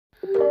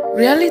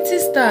Reality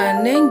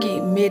star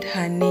Nengi made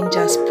her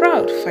ninjas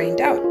proud,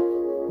 find out.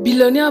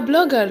 Billionaire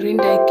blogger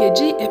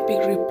Ikeji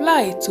epic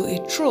reply to a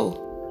troll.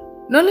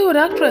 Nollywood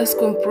actress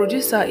cum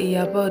producer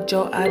Iyabo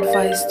Joe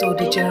advice to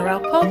the general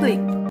public.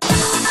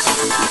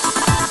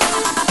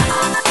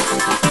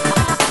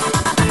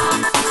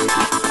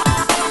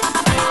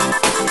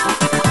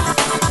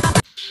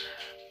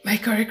 My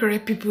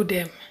correct people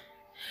them.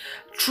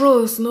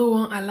 Trolls no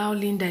one allow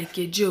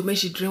Ikeji make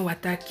she drink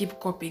water keep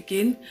cup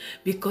again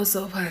because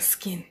of her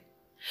skin.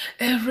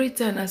 Every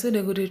time I say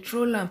they go to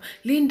troll am,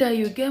 Linda,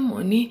 you get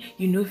money,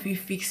 you know if you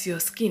fix your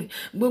skin.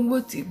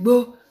 Gbogbo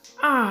tigbo.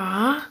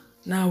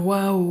 Now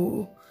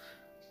wow.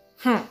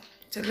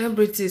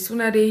 Celebrities, when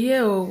are they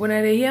here? When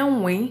are they here?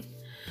 When?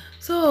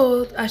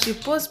 So as she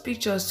post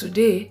pictures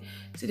today,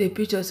 see the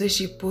picture say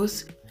she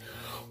post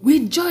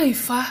with joy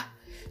fa.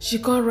 She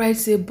can't write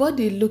say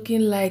body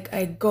looking like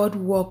I got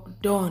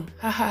work done.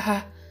 Ha ha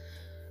ha.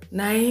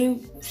 Now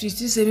she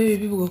still say maybe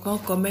people go come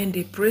comment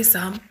they praise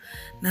am.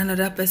 Now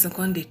another person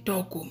come they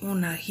talk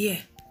una here.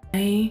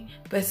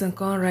 Person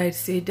can write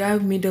say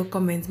that middle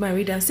comment my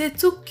read and say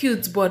too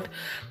cute, but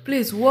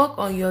please work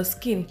on your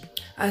skin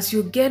as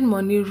you get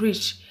money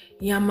rich.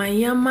 Yama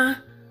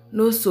yama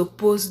no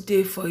suppose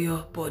dey for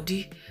your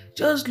body.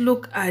 Just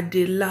look at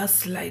the last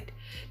slide.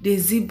 The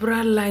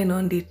zebra line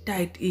on the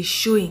tight is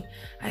showing.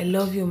 I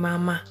love you,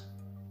 mama.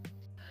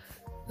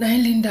 Now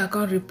Linda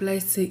can reply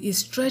say it's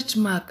stretch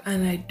mark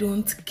and I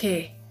don't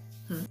care.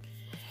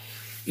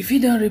 If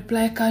you don't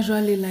reply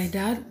casually like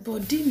that,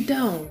 but deep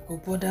down, go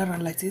bother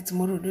and like say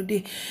tomorrow no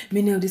day.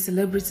 Many of the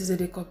celebrities that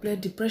they complain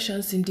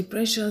depressions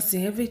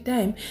every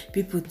time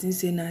people think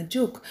say na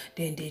joke,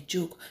 then they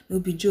joke. No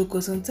be joke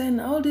or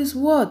sometimes all this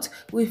words.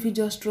 Well, if you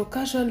just throw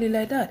casually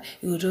like that,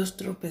 you will just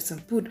throw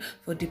person put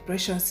for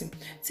depressions.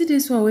 See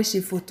this one where she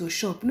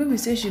Photoshop. No be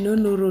say she no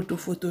know road to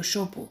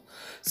Photoshop.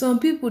 Some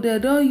people they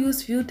don't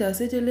use filters,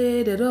 they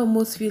don't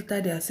almost filter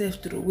themselves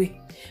through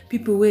way.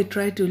 People will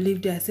try to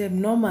live themselves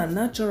normal,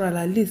 natural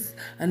at least.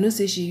 I know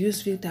say she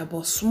use filter,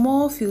 but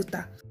small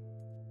filter.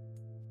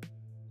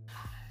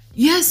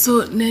 Yes,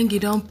 so Nengi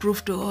don't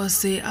prove to us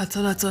say at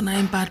all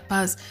 9 bad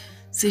pass.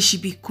 Say she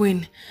be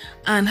queen.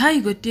 And how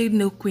you go take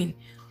no queen?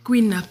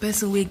 Queen na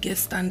person wey get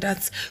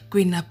standards.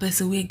 Queen na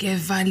person wey get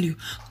value.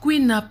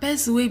 Queen na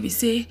person wey be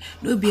say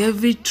no be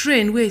every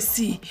train wey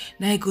see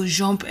na go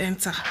jump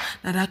enter.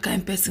 Na that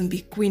kind person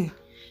be queen.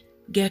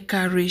 Get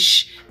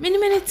courage.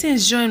 Many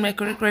things join my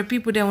correct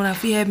people. They wanna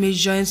feel help me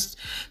join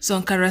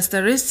some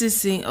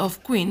characteristics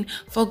of queen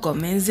for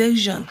government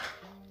section.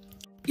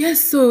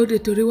 Yes, so the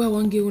Toriwa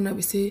one give una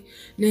be say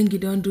Nengi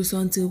don't do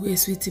something way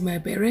sweet in my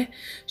berry.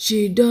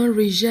 She don't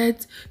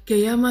reject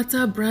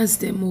Keyamata brands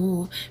them.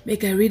 Oh,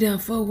 make I read them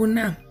for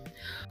una.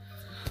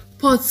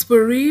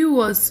 Potpourri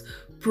was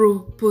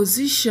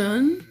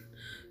propositioned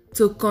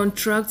to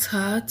contract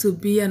her to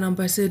be an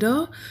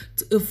ambassador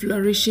to a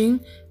flourishing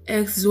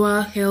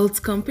ex-Zwa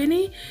health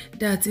company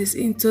that is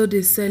into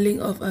the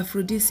selling of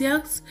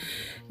aphrodisiacs.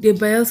 The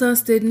Bayelsa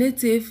State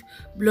native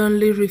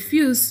bluntly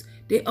refused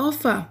the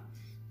offer.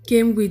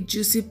 Came with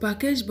juicy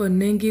package, but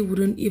Nengi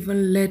wouldn't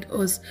even let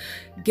us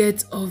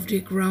get off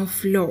the ground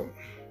floor.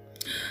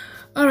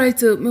 Alright,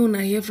 so me when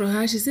I hear from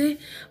her, she say,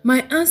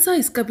 my answer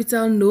is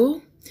capital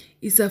no.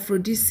 It's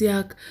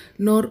aphrodisiac,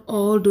 not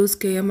all those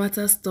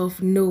Kayamata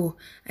stuff. No,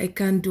 I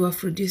can't do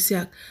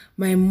aphrodisiac.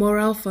 My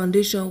moral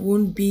foundation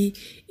won't be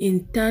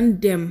in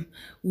tandem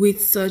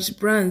with such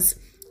brands.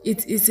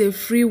 It is a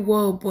free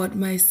world, but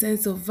my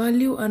sense of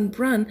value and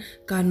brand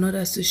cannot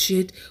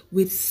associate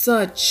with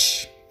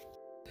such.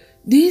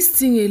 This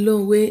thing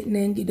alone wey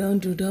Nengi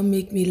don't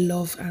make me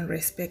love and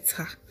respect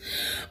her.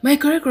 My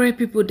correct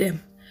people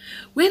them.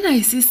 When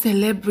I see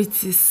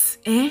celebrities,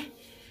 then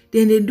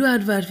they do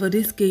advert for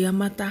this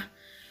Kayamata.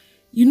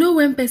 You know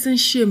when person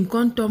shame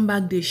can't turn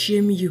back, they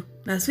shame you.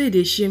 That's why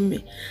they shame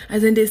me.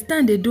 As in they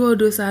stand, they do all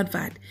those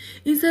advert.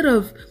 Instead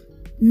of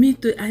me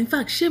to, in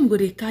fact, shame go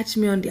they catch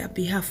me on their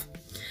behalf.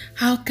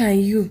 How can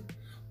you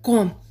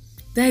come?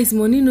 That is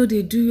money no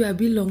they do you a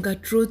bit longer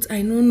throat.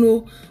 I don't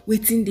know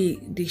waiting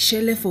the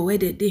shell for where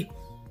they day.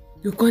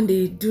 You can't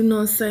they do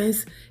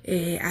nonsense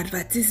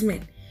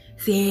advertisement.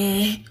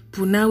 Say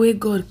puna where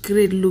God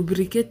create,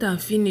 lubricate and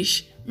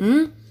finish.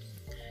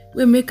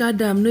 We make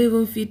Adam no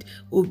even fit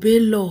obey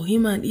law.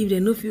 Him and Eve they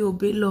no fit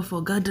obey law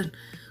for garden.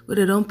 Where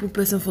they don't put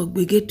person for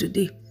gbege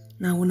today.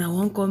 Now when I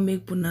want come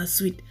make puna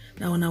sweet.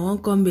 Now when I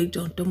want come make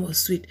John Thomas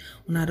sweet.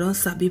 When I don't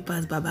sabi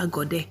pass Baba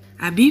Gode.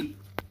 Abi?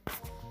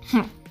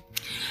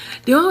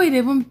 The one way they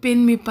even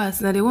pain me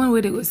pass. Now the one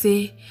way they go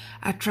say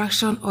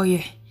attraction oil.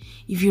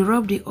 If you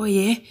rub the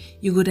oil,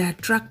 you go to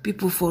attract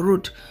people for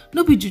road.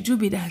 No be juju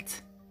be that.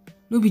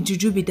 No be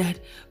juju be that.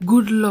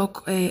 Good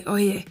luck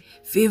oil,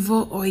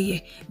 favor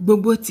oil,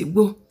 gbogbo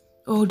tigbo,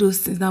 all those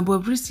things. Now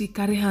Bobrisky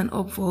carry hand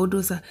up for all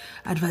those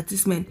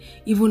advertisement.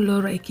 Even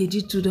Laura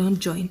Ikeji too don't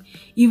join.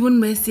 Even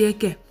Mercy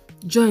Eke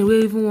join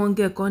where even one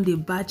girl come they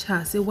batch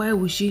her. Say why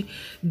would she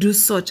do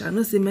such? I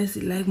know say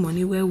Mercy like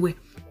money where.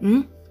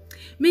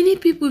 Many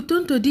people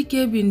turn to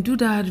DK bin do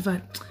that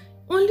advert.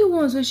 Only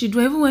once when she do,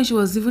 even when she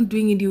was even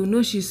doing it, you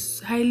know she's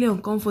highly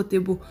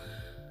uncomfortable.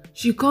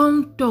 She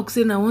can't talk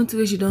saying I want to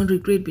way she don't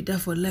regret be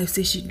that for life,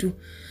 say she do.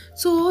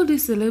 So all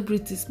these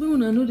celebrities,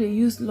 when I know they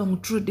use long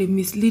truth, they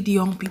mislead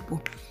young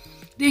people.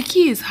 The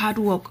key is hard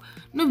work.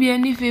 No be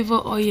any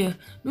favor oil,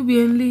 no be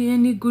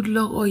any good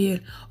luck oil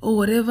or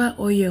whatever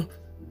oil.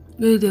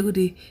 They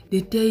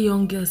tell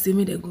young girls say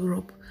me they grow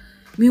up.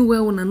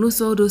 Meanwhile, when I know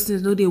all those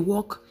things, no they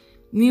work.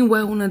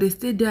 Meanwhile, when they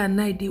stay there at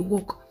night, they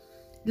work.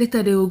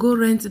 Later they will go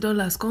rent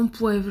dollars, come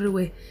pour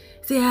everywhere.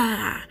 Say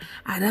I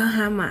don't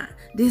hammer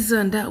this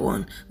one, that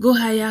one. Go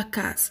hire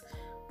cars.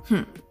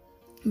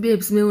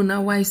 Babes, me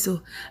una why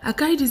so? I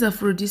carry this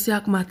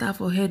aphrodisiac matter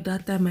for head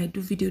that time I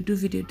do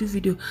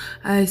video.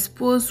 I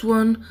expose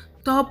one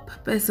top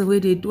person where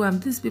they do.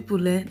 These people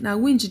now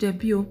winch the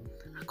bio.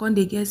 I can't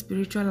they get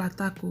spiritual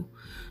attack.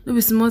 No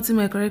be small thing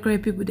my correct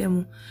people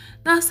them.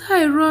 That's how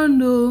I run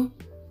though.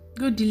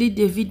 Go delete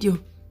the video.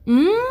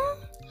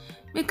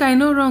 Make I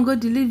no run, go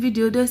delete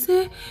video. They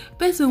say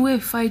person will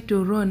fight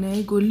to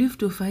run, go live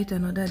to fight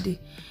another day.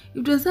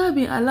 If they have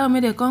been allow me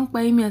they come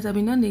by me as I've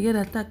been done they get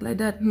attacked like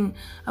that.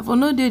 I for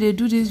no day they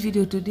do this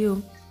video today.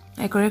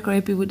 I correct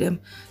people them.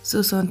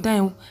 So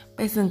sometimes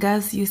person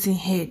guys using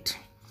head.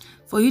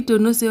 For you to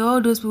know say all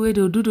those people they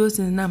do those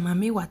things now,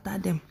 mommy what are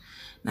them?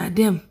 Now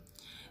them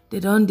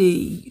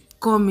they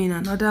come in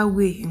another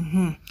way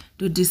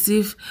to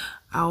deceive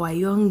our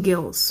young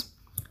girls.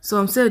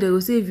 Some say they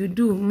will say if you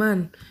do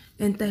man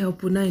enter your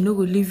puna, you no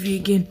go leave you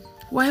again.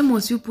 Why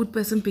must you put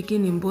person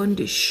picking in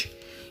bondage?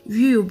 If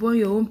you born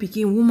your own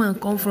picking, woman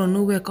come from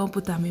nowhere, come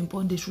put them in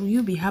bondage, will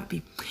you be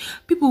happy?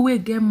 People will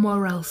get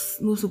morals,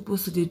 not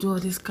supposed to do all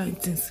these kind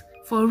of things.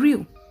 For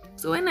real.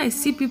 So when I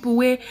see people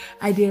where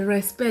I dey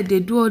respect, they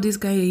do all these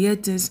kind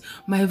of things,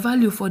 my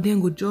value for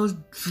them will just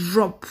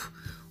drop.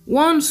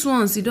 Once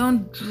you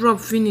don't drop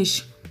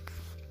finish.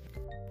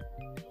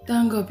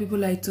 Thank God people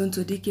like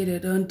Tonto Dike, they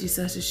don't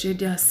disassociate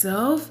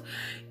themselves.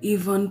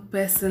 Even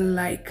person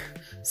like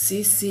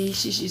Sisi,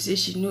 she say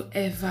she no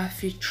ever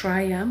fit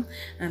try am,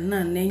 and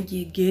now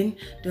Nengi again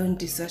don't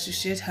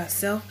disassociate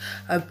herself.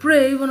 I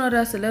pray even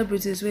other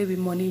celebrities will be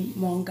money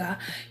monger,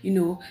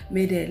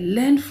 may they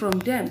learn from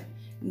them.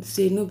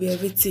 Say no be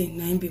everything,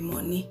 nine be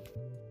money.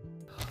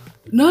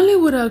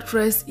 Nollywood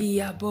actress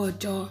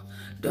Iyabo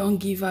don't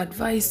give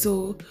advice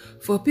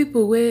for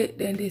people where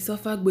then they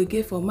suffer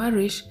gbege for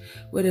marriage,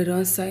 where they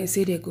don't sign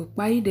say they go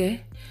buy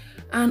there.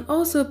 And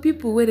also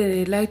people where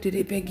they like to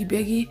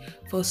beggy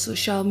for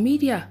social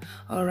media.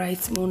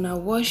 Alright, Mona,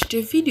 watch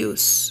the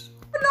videos.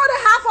 You know the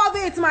half of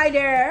it, my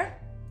dear.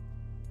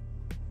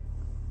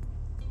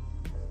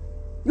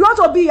 You want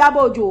to be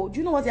Iyabo? Do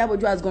you know what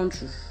Iyabo has gone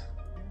through?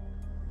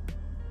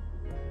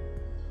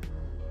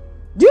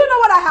 Do you know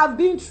what I have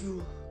been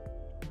through?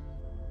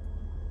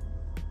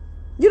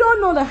 You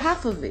don't know the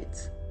half of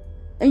it.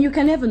 And you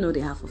can never know the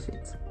half of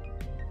it.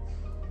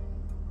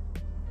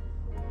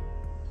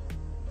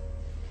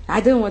 I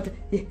don't want to.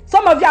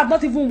 Some of you have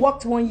not even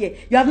worked 1 year.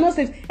 You have not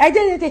said, I'm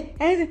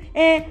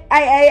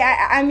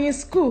in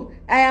school.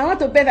 I want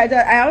to pay.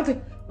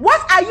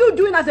 What are you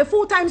doing as a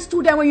full-time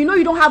student when you know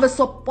you don't have a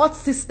support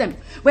system?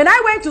 When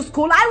I went to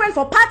school, I went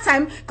for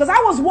part-time because I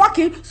was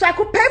working so I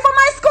could pay for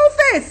my school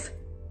fees.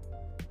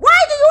 Why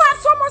do you have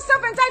so much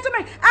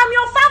self-entitlement? I'm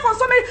your fan for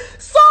so many.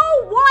 So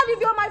what if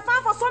you're my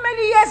fan for so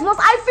many years? Must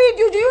I feed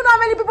you? Do you know how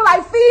many people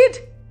I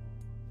feed?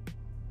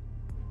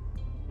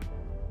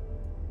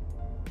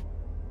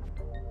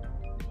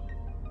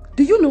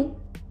 Do you know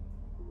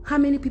how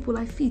many people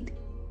I feed?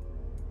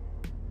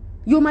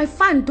 You're my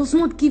fan does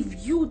not give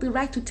you the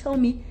right to tell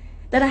me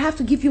that I have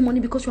to give you money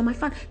because you're my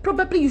fan.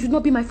 Probably you should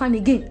not be my fan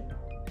again.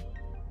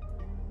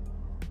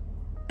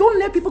 Don't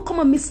let people come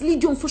and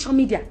mislead you on social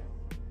media.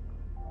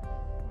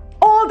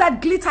 All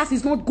that glitters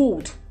is not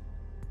gold.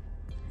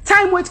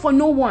 Time waits for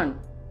no one.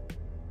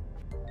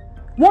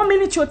 1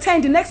 minute you're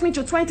 10, the next minute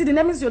you're 20, the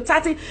next minute you're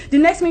 30, the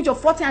next minute you're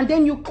 40, and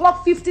then you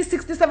clock 50,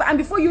 67, and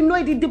before you know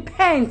it, it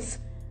depends.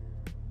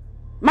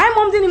 My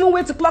mom didn't even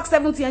wait to clock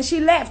 70 and she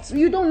left.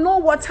 You don't know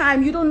what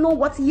time, you don't know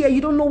what year,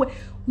 you don't know where.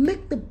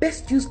 Make the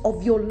best use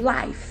of your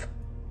life.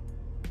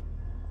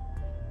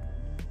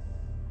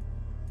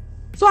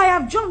 So I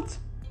have jumped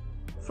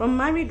from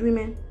married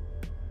women,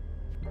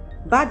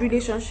 bad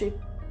relationship,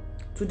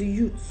 to the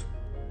youth.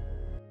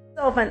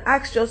 And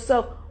ask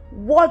yourself,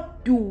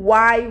 what do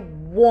I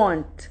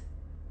want?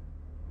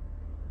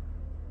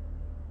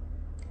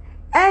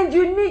 And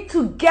you need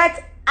to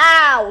get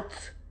out.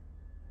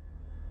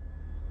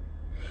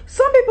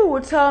 Some people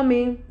will tell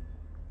me,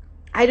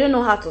 I don't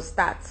know how to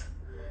start.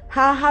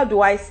 How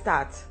do I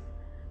start?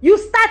 You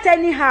start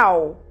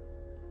anyhow.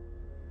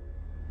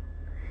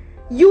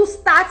 You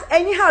start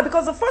anyhow,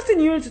 because the first thing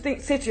you need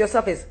to say to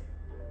yourself is,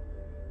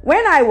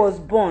 when I was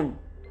born,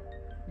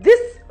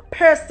 this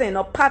person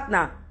or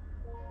partner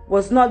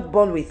was not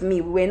born with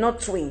me. We were not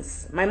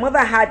twins. My mother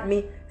had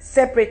me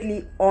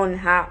separately on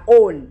her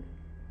own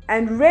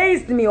and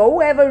raised me, or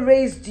whoever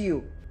raised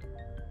you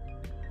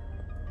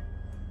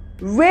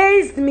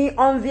raised me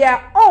on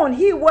their own.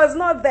 He was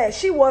not there.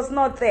 She was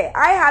not there.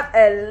 I had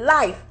a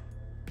life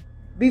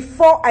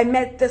before I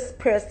met this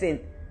person.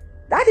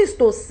 That is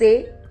to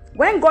say,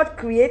 when God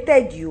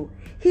created you,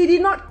 He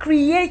did not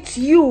create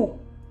you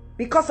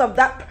because of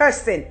that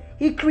person.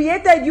 He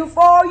created you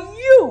for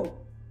you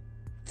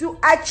to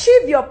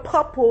achieve your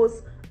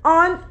purpose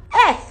on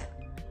earth.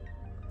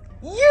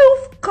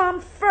 You've come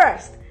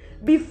first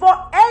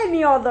before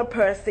any other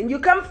person. You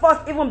come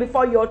first even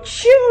before your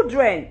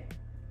children.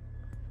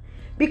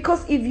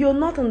 Because if you're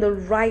not in the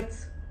right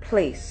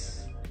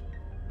place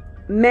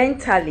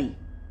mentally,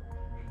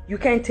 you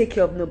can't take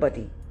care of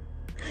nobody.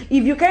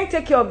 If you can't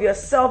take care of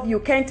yourself, you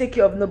can't take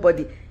care of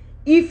nobody.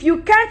 If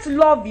you can't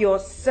love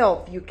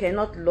yourself, you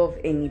cannot love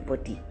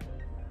anybody.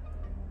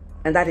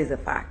 And that is a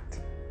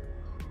fact.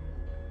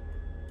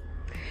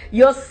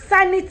 Your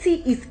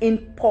sanity is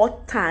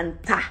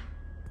important.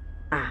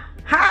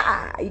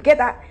 Aha! You get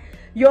that?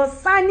 Your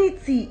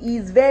sanity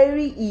is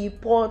very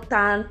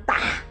important.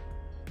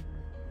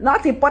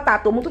 Not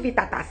important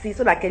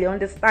so that you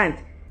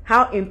understand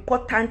how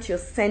important your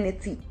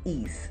sanity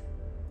is.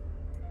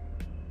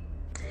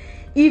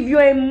 If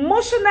you're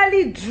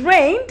emotionally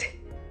drained,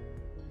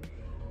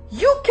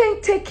 you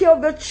can't take care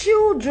of your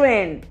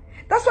children.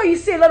 That's why you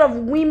see a lot of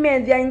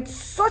women, they're in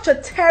such a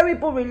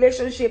terrible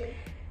relationship,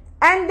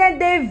 and then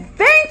they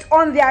vent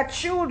on their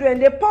children.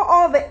 They pour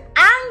all the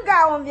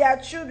anger on their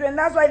children.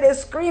 That's why they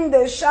scream,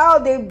 they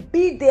shout, they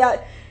beat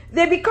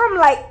they become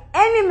like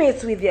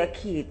enemies with their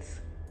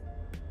kids.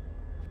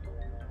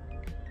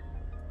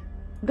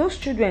 Those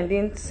children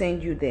didn't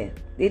send you there.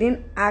 They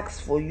didn't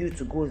ask for you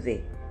to go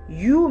there.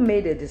 You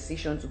made a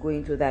decision to go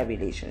into that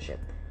relationship.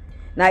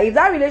 Now, if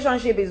that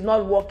relationship is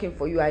not working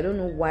for you, I don't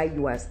know why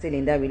you are still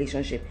in that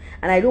relationship.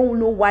 And I don't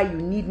know why you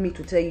need me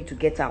to tell you to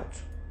get out.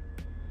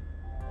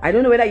 I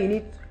don't know whether you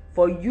need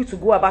for you to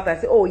go about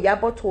and say, oh,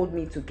 Iyabo told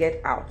me to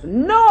get out.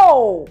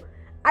 No!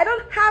 I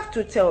don't have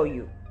to tell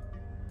you.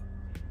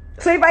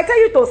 So if I tell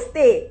you to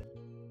stay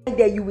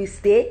there, you will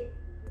stay.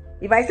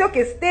 If I say,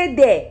 okay, stay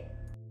there,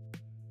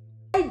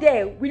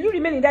 will you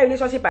remain in that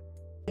relationship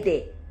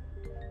there?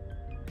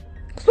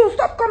 So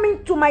stop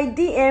coming to my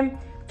DM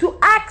to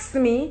ask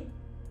me,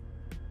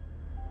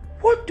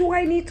 what do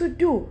I need to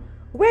do?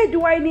 Where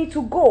do I need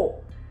to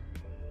go?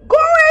 Go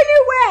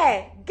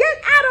anywhere.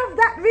 Get out of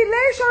that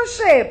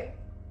relationship.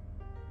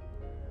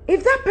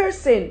 If that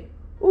person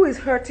who is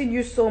hurting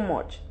you so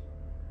much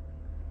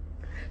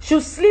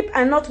should sleep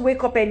and not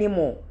wake up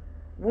anymore,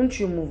 won't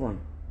you move on?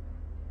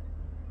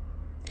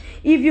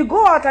 If you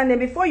go out and then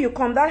before you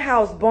come, that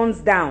house burns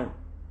down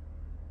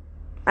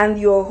and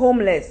you're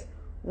homeless,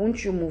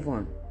 won't you move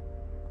on?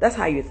 That's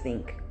how you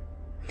think.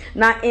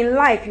 Now in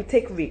life, you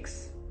take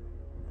risks.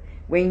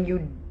 When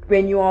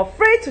you are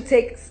afraid to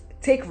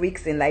take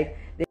risks in life.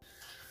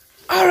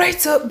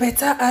 Alright, so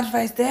better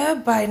advice there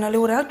by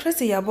Nollywood actress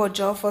Iyabo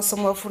Jo. For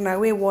some of una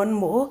way one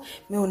more,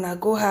 me una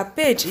go her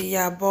page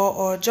Iyabo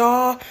or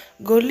Jo,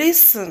 go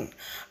listen.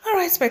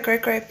 Alright, my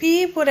correct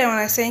people, then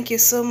wanna thank you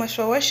so much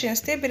for watching.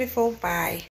 Stay beautiful, bye.